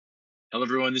Hello,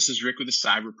 everyone. This is Rick with the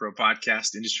Cyber Pro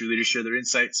podcast. Industry leaders share their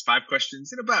insights. 5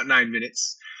 questions in about 9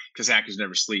 minutes because hackers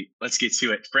never sleep. Let's get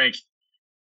to it. Frank,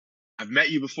 I've met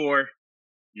you before.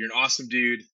 You're an awesome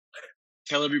dude.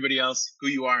 Tell everybody else who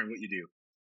you are and what you do.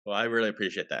 Well, I really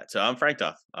appreciate that. So I'm Frank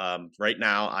Duff. Right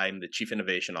now, I'm the Chief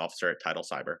Innovation Officer at Tidal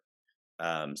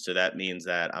Cyber. So that means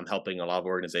that I'm helping a lot of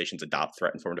organizations adopt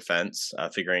threat-informed defense,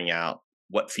 figuring out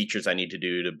what features I need to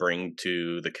do to bring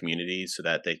to the community so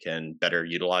that they can better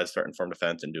utilize threat-informed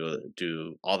defense and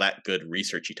do all that good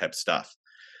researchy type stuff.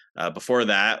 Before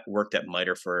that, worked at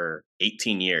MITRE for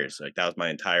 18 years. Like that was my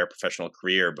entire professional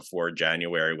career before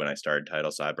January when I started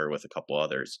Tidal Cyber with a couple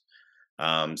others.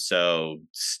 So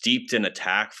steeped in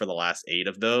attack for the last 8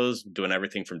 of those, doing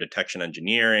everything from detection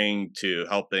engineering to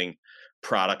helping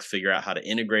products figure out how to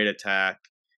integrate attack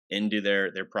into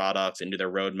their products, into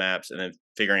their roadmaps, and then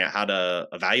figuring out how to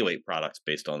evaluate products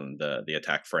based on the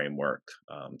attack framework.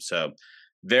 So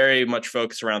very much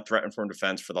focused around threat informed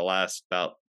defense for the last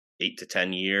about 8 to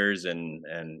 10 years, and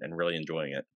really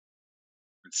enjoying it.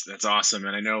 That's awesome.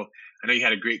 And I know you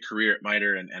had a great career at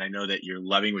MITRE, and I know that you're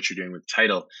loving what you're doing with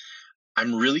Title.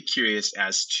 I'm really curious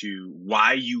as to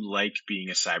why you like being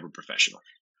a cyber professional.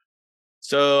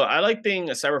 So I like being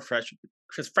a cyber professional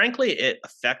because frankly it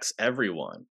affects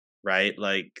everyone, right?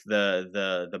 Like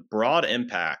the broad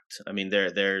impact. I mean,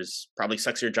 there's probably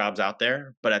sexier jobs out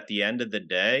there, but at the end of the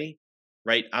day,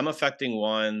 right, I'm affecting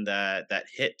one that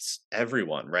hits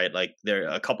everyone, right? Like there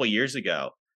a couple years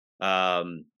ago,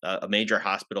 a major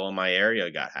hospital in my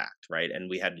area got hacked, right? And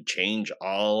we had to change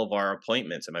all of our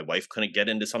appointments, and my wife couldn't get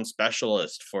into some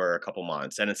specialist for a couple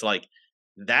months. And it's like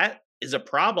that is a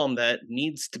problem that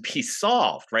needs to be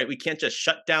solved, right? We can't just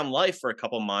shut down life for a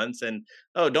couple months and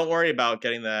oh, don't worry about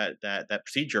getting that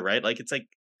procedure, right? Like it's like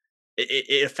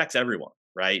it affects everyone,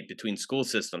 right? Between school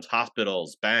systems,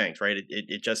 hospitals, banks, right?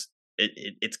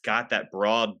 It's got that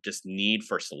broad just need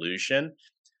for solution.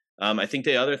 I think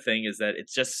the other thing is that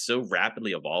it's just so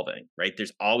rapidly evolving, right?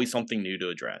 There's always something new to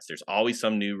address. There's always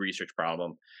some new research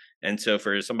problem. And so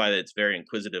for somebody that's very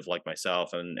inquisitive like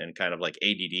myself and kind of like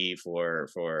ADD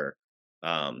for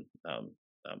um, um,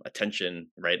 attention,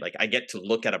 right? Like I get to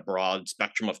look at a broad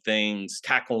spectrum of things,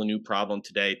 tackle a new problem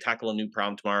today, tackle a new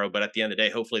problem tomorrow. But at the end of the day,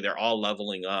 hopefully they're all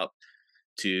leveling up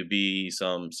to be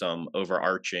some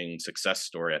overarching success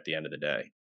story at the end of the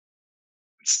day.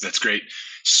 That's great.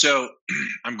 So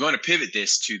I'm going to pivot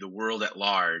this to the world at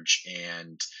large,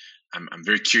 and I'm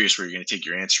very curious where you're going to take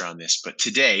your answer on this. But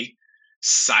today,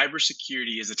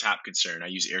 cybersecurity is a top concern. I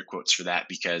use air quotes for that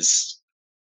because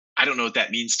I don't know what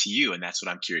that means to you, and that's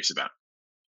what I'm curious about.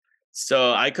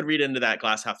 So I could read into that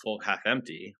glass half full, half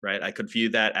empty, right? I could view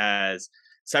that as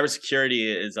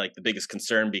cybersecurity is like the biggest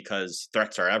concern because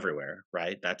threats are everywhere,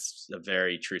 right? That's a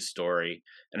very true story.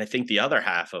 And I think the other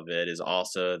half of it is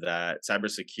also that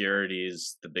cybersecurity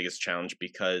is the biggest challenge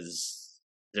because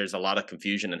there's a lot of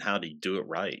confusion in how to do it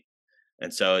right.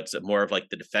 And so it's more of like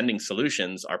the defending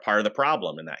solutions are part of the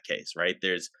problem in that case, right?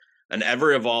 There's an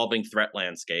ever evolving threat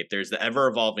landscape. There's the ever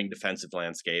evolving defensive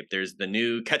landscape. There's the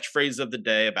new catchphrase of the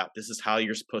day about this is how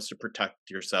you're supposed to protect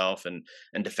yourself and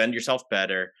defend yourself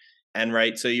better. And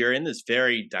right, so you're in this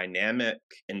very dynamic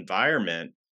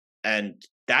environment, and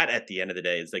that at the end of the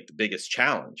day is like the biggest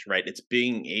challenge, right? It's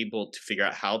being able to figure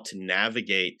out how to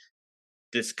navigate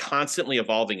this constantly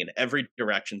evolving in every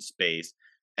direction space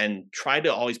and try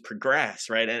to always progress,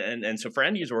 right? And so for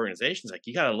end user organizations, like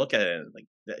you got to look at it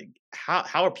like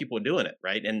how are people doing it,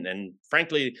 right? And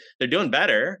frankly, they're doing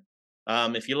better.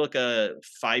 If you look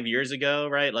 5 years ago,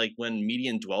 right, like when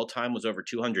median dwell time was over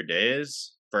 200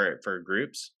 days for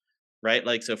groups, right?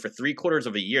 Like so for 3 quarters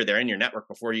of a year, they're in your network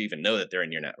before you even know that they're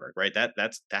in your network, right? That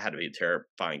had to be a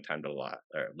terrifying time to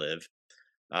live.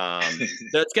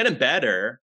 So it's getting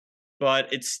better,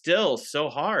 but it's still so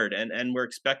hard, and we're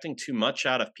expecting too much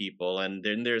out of people, and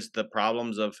then there's the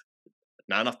problems of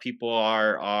not enough people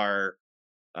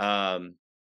um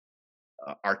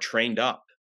are trained up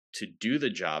to do the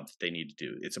job that they need to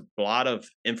do. It's a lot of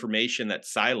information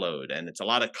that's siloed, and it's a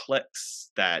lot of clicks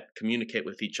that communicate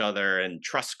with each other and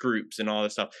trust groups and all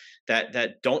this stuff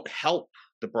that don't help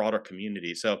the broader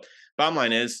community. So bottom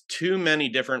line is too many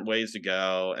different ways to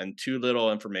go and too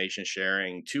little information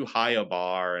sharing, too high a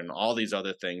bar, and all these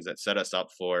other things that set us up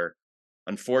for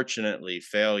unfortunately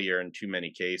failure in too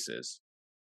many cases.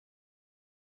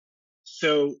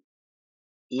 So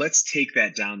let's take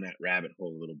that down that rabbit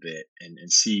hole a little bit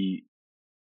and see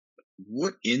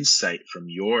what insight from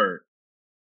your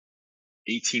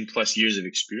 18 plus years of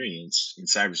experience in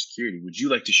cybersecurity would you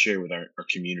like to share with our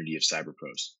community of cyber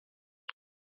pros?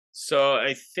 So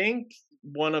I think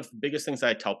one of the biggest things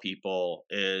I tell people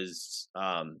is,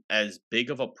 as big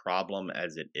of a problem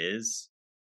as it is,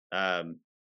 um,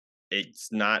 it's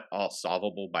not all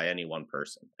solvable by any one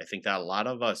person. I think that a lot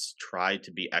of us try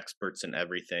to be experts in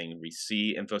everything. We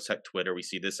see InfoSec Twitter, we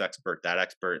see this expert, that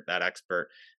expert,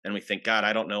 and we think, God,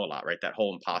 I don't know a lot, right? That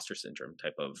whole imposter syndrome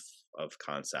type of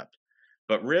concept.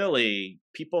 But really,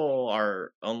 people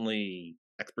are only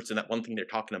experts in that one thing they're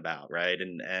talking about, right?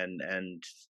 And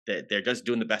they're just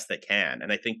doing the best they can.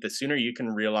 And I think the sooner you can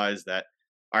realize that,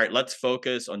 all right, let's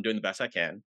focus on doing the best I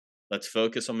can. Let's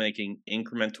focus on making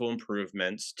incremental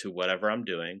improvements to whatever I'm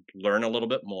doing, learn a little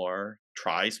bit more,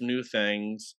 try some new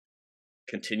things,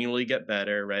 continually get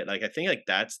better, right? Like I think like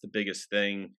that's the biggest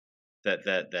thing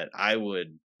that I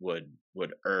would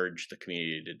urge the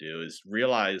community to do is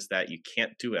realize that you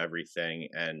can't do everything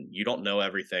and you don't know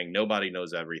everything. Nobody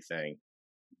knows everything.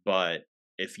 But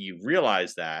if you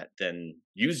realize that, then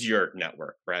use your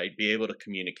network, right? Be able to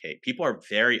communicate. People are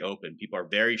very open. People are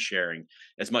very sharing.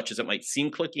 As much as it might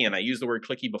seem clicky, and I used the word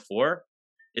clicky before,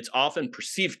 it's often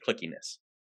perceived clickiness.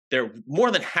 They're more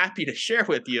than happy to share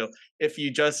with you if you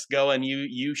just go and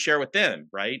you share with them,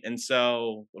 right? And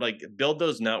so like build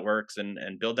those networks and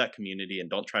build that community and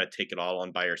don't try to take it all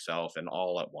on by yourself and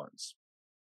all at once.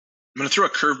 I'm going to throw a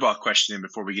curveball question in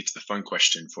before we get to the fun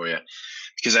question for you,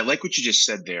 because I like what you just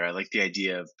said there. I like the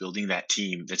idea of building that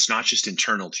team that's not just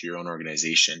internal to your own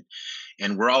organization,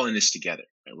 and we're all in this together.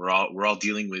 Right? We're all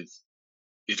dealing with,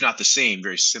 if not the same,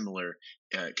 very similar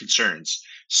concerns.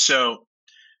 So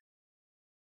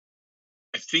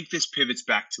I think this pivots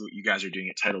back to what you guys are doing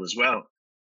at Tidal as well.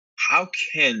 How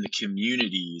can the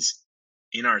communities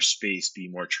in our space be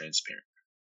more transparent?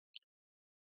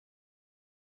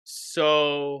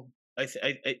 So I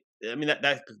mean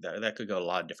that could go a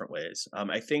lot of different ways.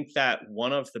 I think that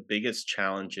one of the biggest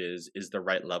challenges is the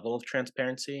right level of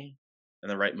transparency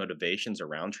and the right motivations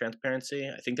around transparency.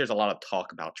 I think there's a lot of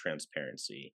talk about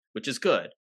transparency, which is good,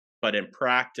 but in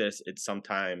practice, it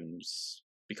sometimes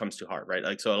becomes too hard, right?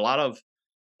 Like so, a lot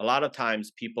of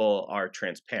times people are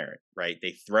transparent, right?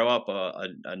 They throw up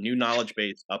a new knowledge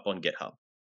base up on GitHub.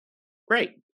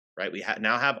 Great, right? We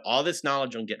now have all this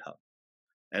knowledge on GitHub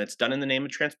and it's done in the name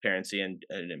of transparency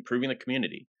and improving the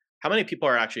community. How many people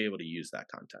are actually able to use that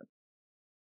content?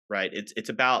 Right? It's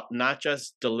about not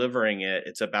just delivering it,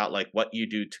 it's about like what you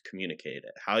do to communicate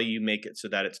it, how you make it so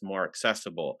that it's more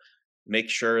accessible. Make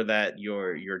sure that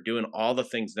you're doing all the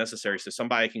things necessary so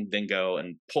somebody can then go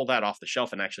and pull that off the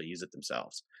shelf and actually use it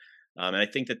themselves. And I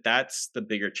think that that's the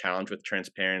bigger challenge with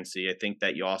transparency. I think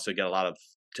that you also get a lot of,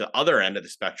 to other end of the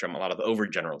spectrum, a lot of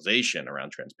overgeneralization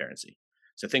around transparency.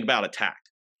 So think about attack,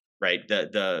 right?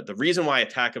 The reason why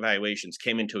attack evaluations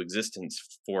came into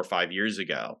existence 4 or 5 years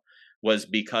ago was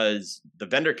because the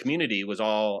vendor community was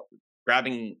all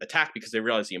grabbing attack because they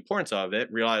realized the importance of it,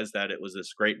 realized that it was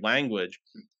this great language,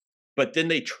 but then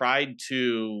they tried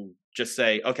to just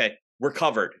say, okay, we're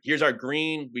covered. Here's our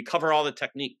green. We cover all the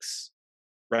techniques,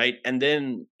 right? And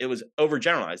then it was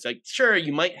overgeneralized. Like, sure,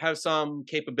 you might have some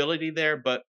capability there,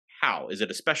 but how? Is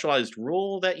it a specialized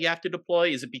rule that you have to deploy?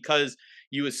 Is it because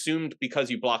you assumed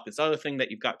because you blocked this other thing that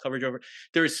you've got coverage over?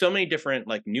 There's so many different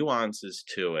like nuances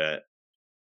to it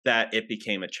that it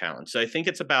became a challenge. So I think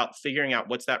it's about figuring out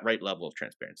what's that right level of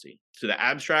transparency. To the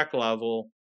abstract level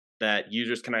that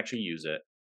users can actually use it,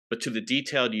 but to the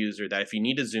detailed user that if you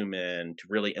need to zoom in to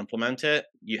really implement it,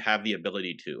 you have the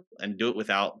ability to and do it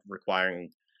without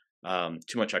requiring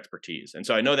too much expertise. And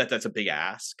so I know that that's a big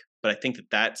ask, but I think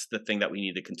that that's the thing that we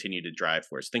need to continue to drive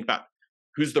for is think about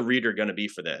who's the reader going to be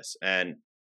for this. And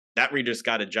that reader's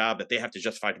got a job that they have to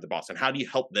justify to the boss. And how do you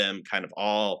help them kind of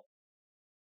all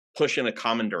push in a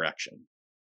common direction?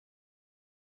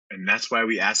 And that's why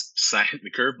we ask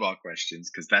the curveball questions,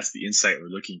 because that's the insight we're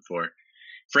looking for.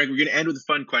 Frank, we're going to end with a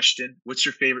fun question. What's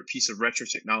your favorite piece of retro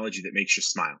technology that makes you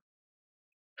smile?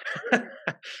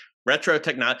 Retro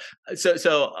technology.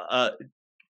 So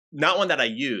not one that I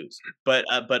use, but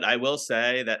I will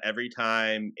say that every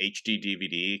time HD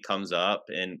DVD comes up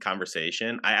in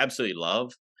conversation, I absolutely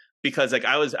love because like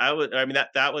I mean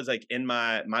that was like in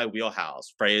my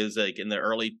wheelhouse. Phrase like in the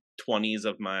early 20s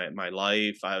of my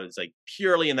life, I was like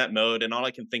purely in that mode, and all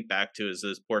I can think back to is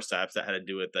those poor saps that had to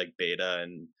do with like beta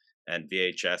and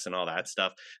VHS and all that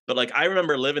stuff. But like I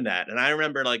remember living that, and I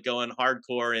remember like going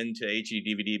hardcore into HD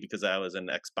DVD because I was an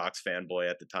Xbox fanboy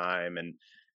at the time, and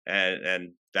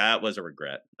that was a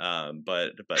regret.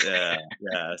 But yeah.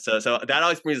 So that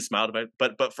always brings a smile to my,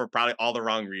 but for probably all the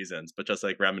wrong reasons. But just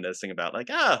like reminiscing about like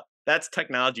that's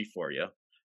technology for you.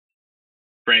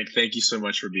 Frank, thank you so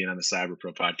much for being on the Cyber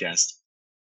Pro podcast.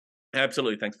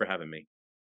 Absolutely. Thanks for having me.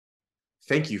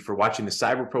 Thank you for watching the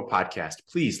Cyber Pro podcast.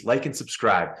 Please like and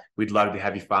subscribe. We'd love to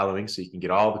have you following so you can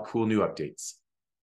get all the cool new updates.